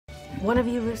One of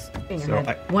you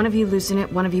one of you loosen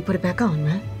it, one of you put it back on,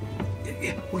 right?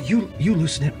 Yeah, well, you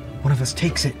loosen it, one of us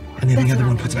takes it, and then the other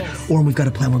one puts it back. Or we've got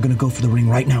a plan, we're gonna go for the ring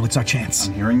right now, it's our chance.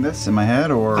 I'm hearing this in my head,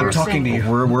 or... I'm talking to you.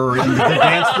 We're in the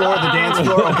dance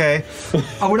floor, okay.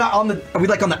 Oh, we're not on the, are we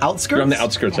like on the outskirts? You're on the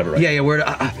outskirts of it, right? Yeah, we're...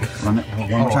 Run it one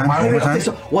more time, Okay,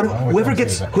 so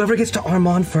whoever gets to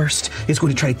Armand first is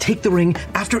going to try to take the ring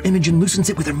after Imogen loosens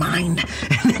it with her mind.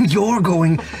 And then you're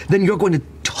going to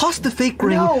toss the fake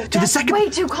ring to the second... way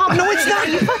too complicated. No, it's not!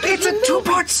 It's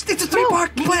a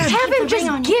three-part plan. Have him just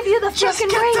give you the fucking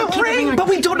ring. Get the ring! But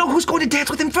we don't know who's going to dance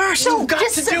with him first. No,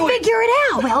 just figure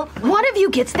it out. Well, one of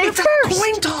you gets there first. It's a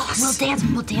coin toss.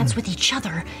 We'll dance with each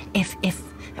other if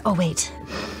oh wait.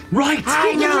 Right.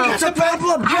 I know. That's a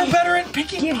problem. You're better at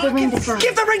picking Give the ring to Fern.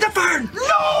 Give the ring to Fern.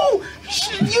 No!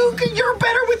 You're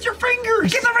better with your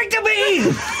fingers. Give the ring to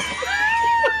me.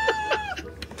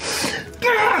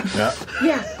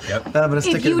 Yeah. Yep. I'm gonna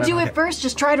stick If you do it first,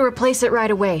 just try to replace it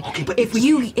right away. Okay, but if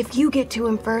you get to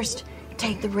him first,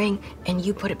 take the ring and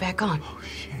you put it back on. Oh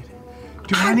shit.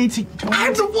 Do I need to?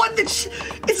 I'm the one that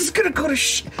this is gonna go to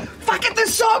Fuck it,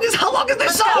 this song is, how long is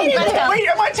this song? Wait,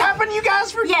 am I tapping you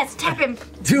guys for? Yes, tap him.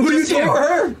 Do you do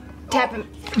her? Tap him.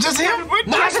 Just him?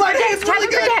 My sliding is really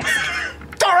good.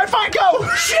 Alright, fine, go!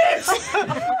 Shit!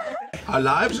 Our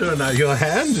lives are in your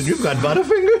hands, and you've got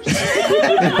butterfingers.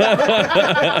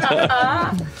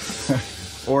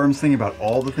 Orm's thinking about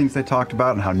all the things they talked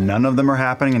about and how none of them are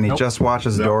happening, and he just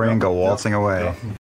watches Dorian go waltzing away.